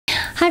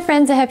Hi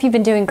friends, I hope you've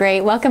been doing great.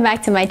 Welcome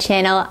back to my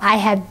channel. I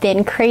have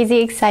been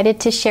crazy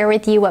excited to share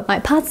with you what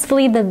might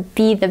possibly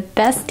be the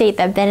best date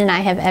that Ben and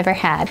I have ever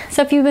had.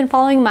 So if you've been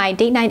following my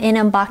date night in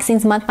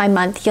unboxings month by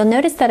month, you'll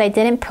notice that I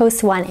didn't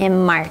post one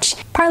in March.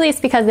 Partly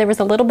it's because there was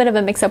a little bit of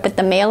a mix up with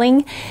the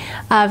mailing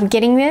of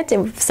getting it.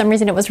 For some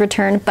reason it was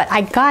returned, but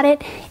I got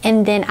it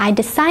and then I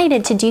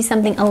decided to do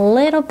something a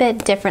little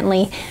bit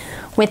differently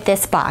with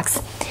this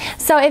box.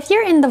 So if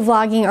you're in the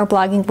vlogging or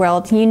blogging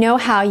world, you know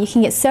how you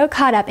can get so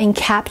caught up in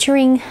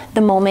capturing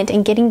the moment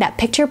and getting that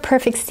picture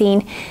perfect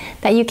scene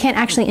that you can't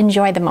actually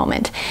enjoy the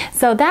moment.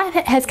 So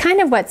that has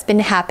kind of what's been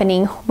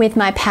happening with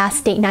my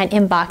past date night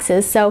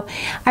inboxes. So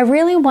I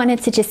really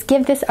wanted to just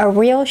give this a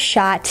real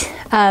shot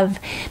of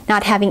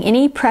not having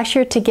any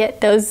pressure to get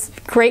those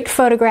great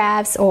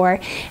photographs or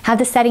have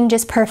the setting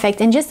just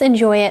perfect, and just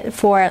enjoy it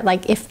for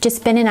like if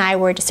just Ben and I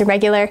were just a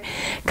regular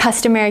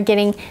customer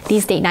getting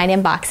these date night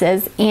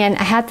inboxes. And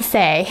I have to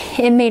say,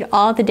 it made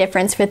all the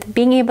difference with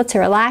being able to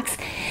relax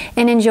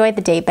and enjoy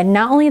the date. But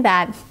not only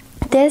that,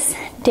 this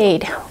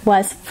date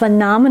was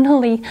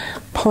phenomenally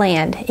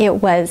planned. It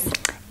was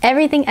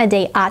everything a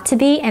date ought to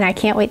be, and I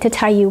can't wait to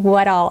tell you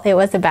what all it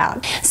was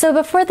about. So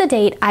before the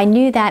date, I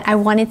knew that I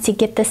wanted to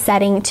get the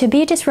setting to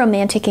be just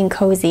romantic and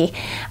cozy.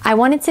 I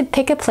wanted to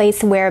pick a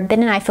place where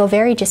Ben and I feel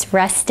very just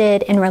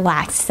rested and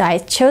relaxed. So I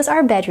chose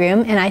our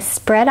bedroom and I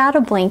spread out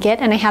a blanket,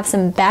 and I have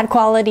some bad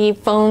quality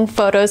phone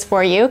photos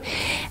for you.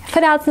 I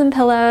put out some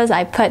pillows,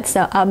 I put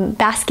some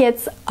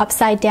baskets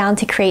upside down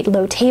to create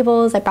low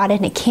tables. I brought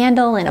in a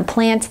candle and a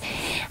plant,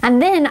 and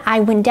then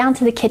I went down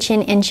to the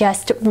kitchen and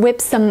just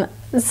whipped some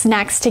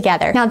snacks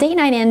together. Now, Date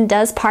Night In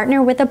does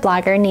partner with a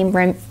blogger named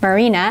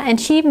Marina,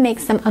 and she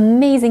makes some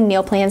amazing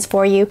meal plans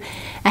for you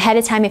ahead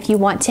of time if you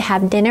want to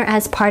have dinner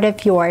as part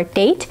of your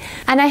date.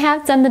 And I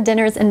have done the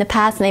dinners in the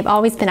past and they've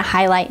always been a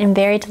highlight and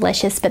very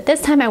delicious, but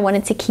this time I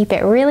wanted to keep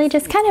it really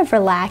just kind of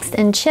relaxed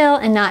and chill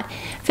and not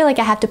feel like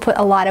I have to put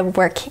a lot of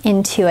work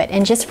into it,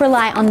 and just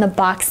rely on the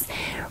box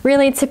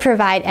really to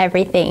provide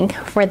everything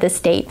for this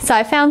date. So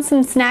I found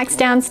some snacks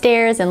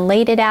downstairs and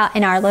laid it out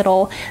in our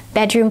little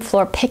bedroom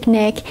floor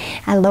picnic.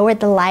 I lowered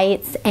the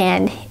lights,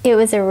 and it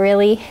was a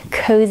really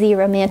cozy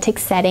romantic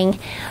setting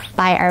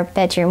by our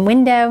bedroom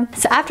window.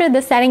 So after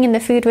the setting and the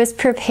food was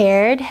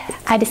prepared,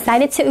 I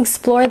decided to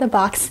explore the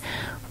box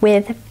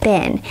with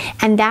Ben,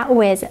 and that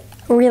was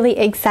really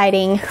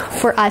exciting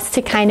for us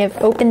to kind of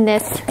open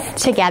this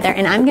together,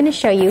 and I'm going to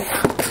show you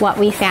what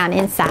we found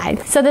inside.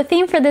 So the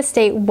theme for this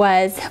date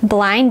was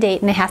blind date,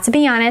 and I have to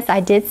be honest,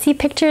 I did see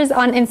pictures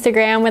on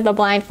Instagram with a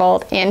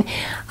blindfold, and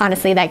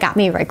honestly that got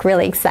me like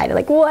really excited,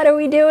 like what are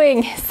we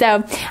doing?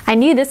 So I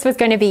knew this was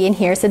going to be in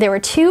here. So there were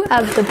two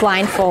of the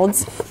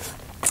blindfolds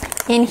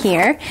in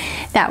here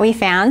that we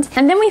found,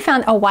 and then we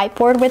found a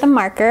whiteboard with a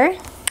marker,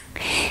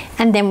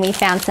 and then we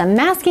found some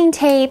masking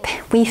tape.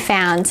 We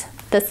found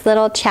this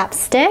little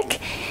chapstick,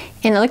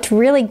 and it looked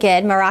really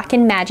good,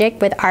 Moroccan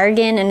Magic with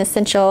argan and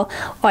essential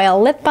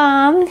oil lip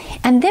balm.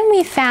 And then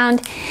we found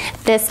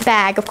this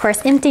bag, of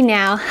course empty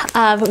now,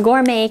 of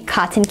gourmet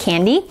cotton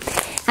candy.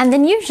 And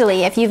then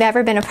usually, if you've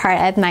ever been a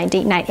part of my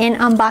Date Night In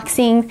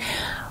unboxing,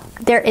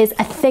 there is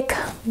a thick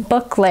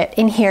booklet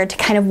in here to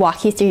kind of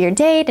walk you through your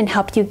date and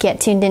help you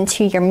get tuned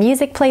into your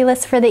music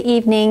playlist for the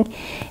evening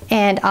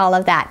and all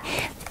of that.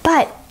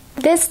 But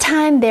this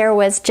time there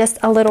was just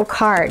a little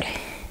card.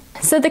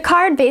 So the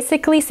card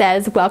basically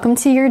says, welcome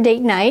to your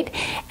date night,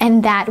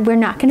 and that we're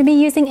not going to be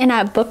using in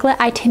a booklet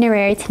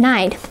itinerary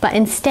tonight, but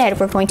instead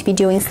we're going to be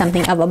doing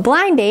something of a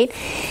blind date.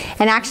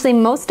 And actually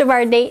most of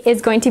our date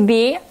is going to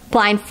be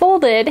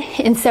blindfolded,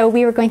 and so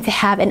we were going to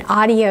have an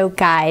audio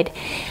guide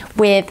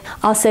with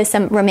also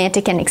some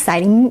romantic and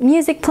exciting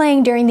music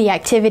playing during the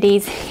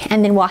activities,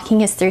 and then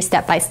walking us through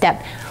step by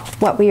step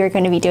what we were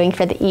going to be doing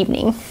for the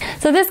evening.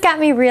 So this got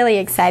me really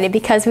excited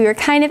because we were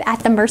kind of at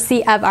the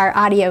mercy of our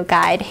audio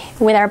guide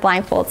with our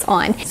blindfolds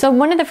on. So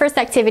one of the first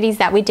activities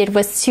that we did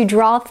was to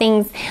draw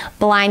things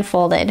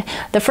blindfolded.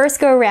 The first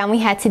go around we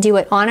had to do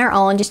it on our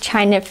own, just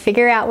trying to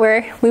figure out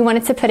where we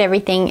wanted to put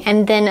everything.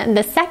 And then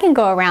the second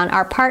go around,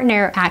 our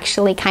partner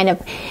actually kind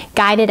of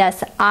guided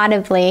us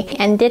audibly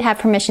and did have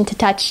permission to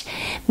touch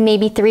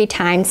maybe 3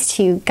 times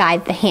to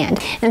guide the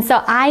hand. And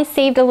so I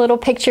saved a little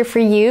picture for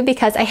you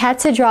because I had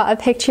to draw a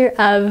picture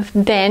of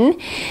Ben.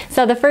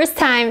 So the first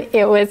time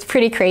it was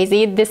pretty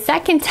crazy. The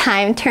second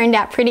time turned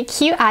out pretty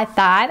cute, I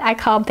thought. I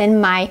called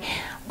Ben my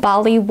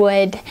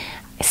Bollywood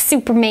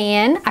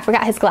Superman. I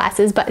forgot his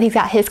glasses, but he's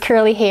got his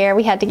curly hair.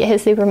 We had to get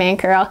his Superman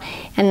curl,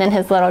 and then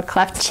his little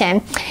cleft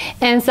chin.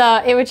 And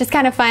so it was just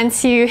kind of fun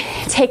to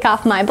take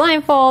off my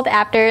blindfold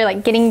after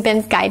like getting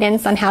Ben's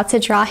guidance on how to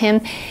draw him,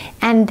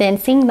 and then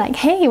seeing like,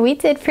 hey, we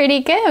did pretty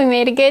good. We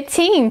made a good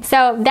team.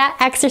 So that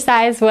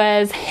exercise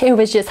was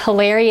just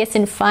hilarious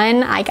and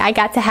fun. I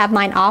got to have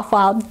mine off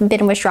while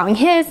Ben was drawing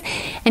his,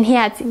 and he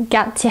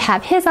got to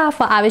have his off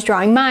while I was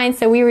drawing mine.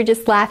 So we were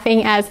just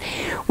laughing as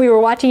we were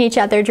watching each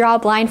other draw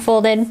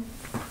blindfolded.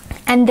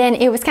 And then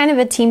it was kind of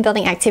a team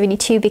building activity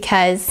too,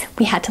 because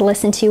we had to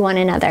listen to one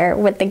another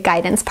with the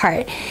guidance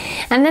part.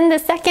 And then the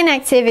second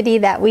activity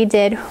that we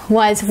did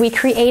was we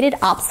created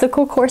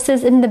obstacle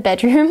courses in the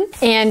bedroom,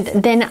 and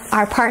then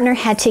our partner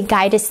had to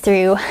guide us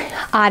through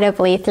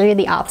audibly through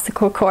the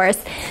obstacle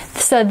course.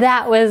 So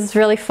that was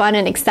really fun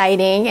and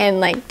exciting, and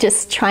like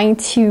just trying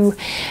to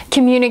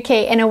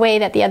communicate in a way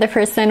that the other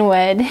person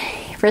would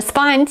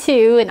respond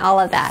to and all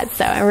of that.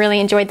 So I really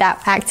enjoyed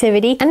that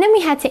activity. And then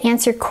we had to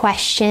answer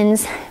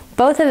questions,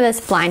 both of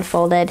us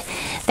blindfolded,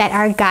 that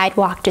our guide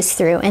walked us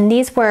through. And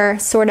these were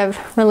sort of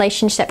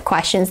relationship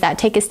questions that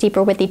take us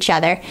deeper with each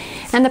other.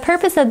 And the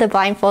purpose of the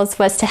blindfolds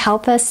was to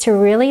help us to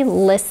really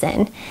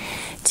listen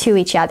to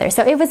each other.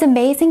 So it was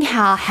amazing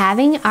how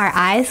having our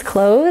eyes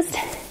closed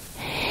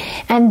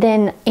and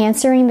then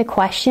answering the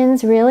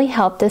questions really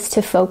helped us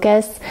to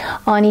focus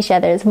on each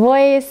other's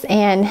voice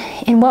and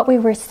in what we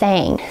were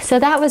saying. So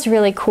that was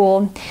really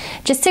cool,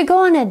 just to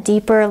go on a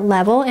deeper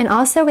level, and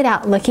also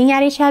without looking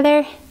at each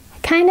other,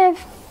 kind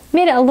of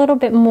made it a little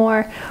bit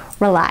more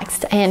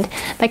relaxed, and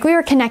like we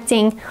were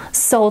connecting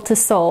soul to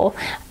soul.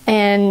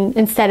 And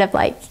instead of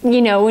like,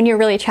 you know, when you're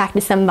really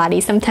attracted to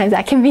somebody, sometimes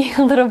that can be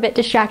a little bit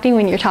distracting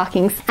when you're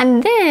talking.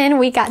 And then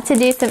we got to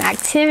do some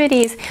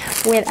activities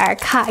with our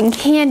cotton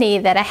candy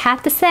that I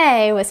have to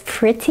say was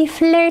pretty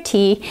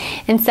flirty.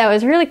 And so it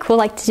was really cool,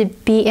 like to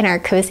be in our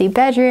cozy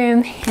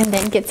bedroom and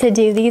then get to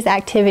do these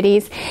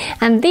activities.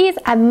 And these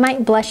I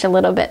might blush a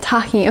little bit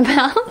talking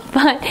about,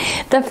 but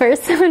the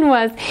first one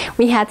was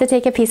we had to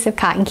take a piece of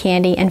cotton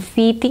candy and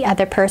feed the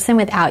other person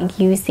without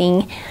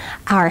using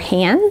our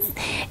hands.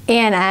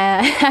 And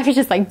I was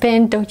just like,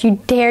 Ben, don't you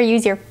dare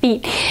use your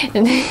feet.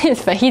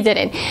 But he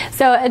didn't.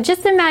 So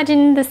just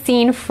imagine the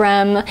scene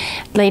from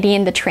Lady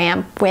and the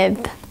Tramp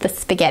with the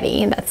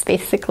spaghetti. That's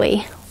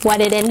basically what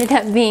it ended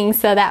up being.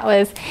 So that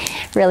was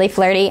really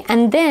flirty.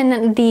 And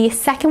then the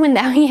second one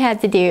that we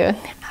had to do,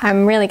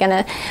 I'm really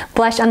gonna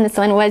blush on this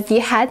one, was you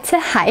had to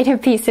hide a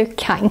piece of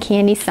cotton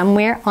candy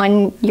somewhere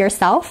on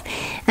yourself,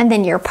 and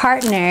then your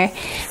partner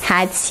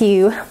had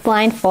to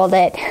blindfold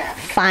it,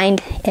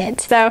 find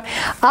it. So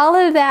all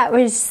of that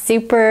was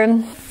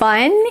super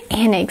fun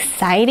and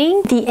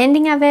exciting. The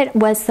ending of it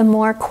was some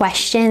more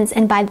questions,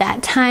 and by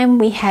that time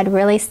we had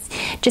really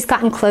just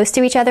gotten close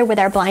to each other with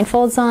our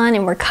blindfolds on,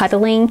 and we're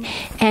cuddling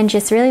and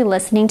just really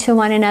listening to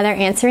one another,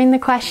 answering the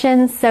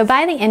questions. So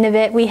by the end of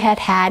it, we had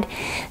had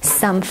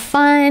some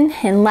fun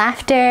and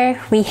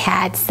laughter. We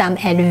had some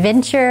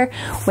adventure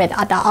with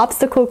the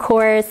obstacle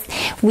course.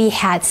 We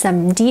had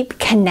some deep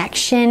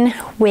connection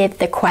with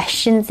the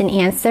questions and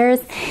answers.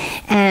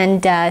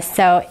 And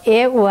so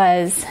it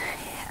was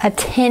a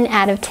 10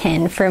 out of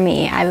 10 for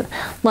me. I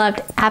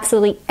loved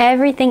absolutely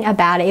everything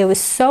about it. It was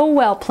so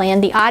well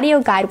planned. The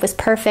audio guide was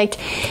perfect.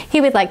 He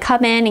would like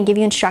come in and give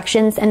you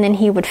instructions, and then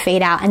he would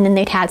fade out, and then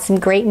they'd have some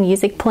great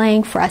music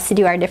playing for us to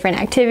do our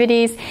different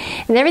activities,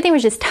 and everything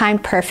was just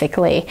timed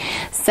perfectly.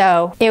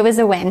 So it was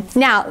a win.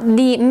 Now,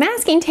 the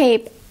masking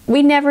tape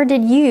we never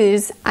did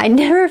use. I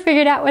never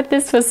figured out what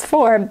this was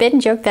for. Ben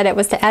joked that it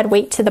was to add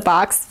weight to the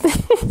box.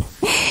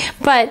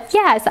 But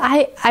yes,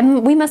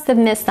 we must have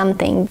missed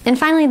something. And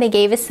finally, they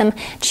gave us some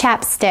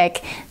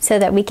chapstick so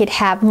that we could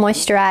have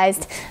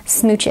moisturized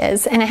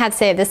smooches. And I have to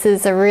say, this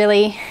is a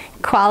really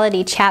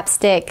quality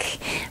chapstick.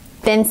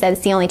 Ben said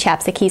it's the only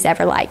chapstick he's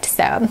ever liked.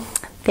 So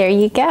there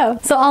you go.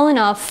 So all in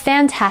all,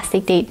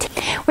 fantastic date.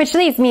 Which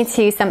leads me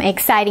to some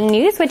exciting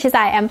news, which is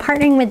I am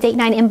partnering with Date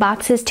Night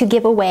Inboxes to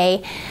give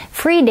away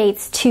free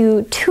dates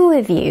to 2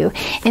 of you.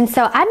 And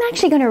so I'm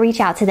actually going to reach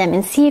out to them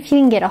and see if you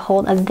can get a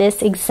hold of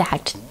this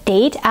exact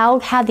date.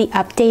 I'll have the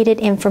updated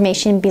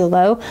information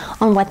below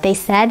on what they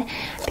said,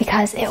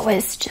 because it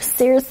was just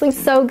seriously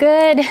so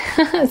good.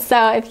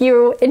 So if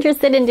you're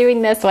interested in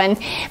doing this one,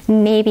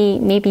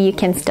 maybe you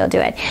can still do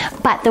it.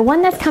 But the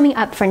one that's coming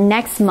up for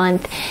next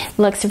month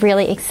looks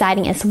really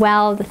exciting as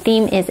well. The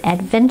theme is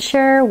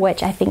adventure,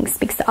 which I think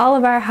speaks to all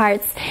of our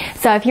hearts.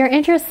 So if you're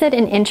interested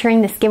in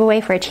entering this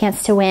giveaway for a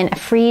chance to win a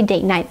free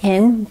Date Night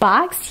In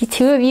box,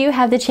 2 of you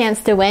have the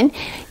chance to win.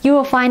 You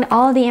will find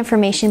all of the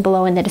information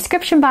below in the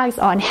description box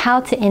on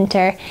how to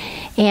enter.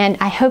 And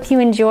I hope you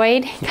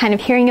enjoyed kind of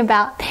hearing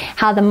about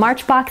how the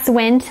March box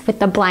went with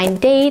the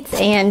blind dates,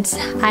 and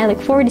I look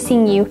forward to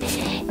seeing you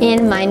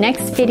in my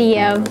next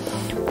video.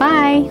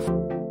 Bye!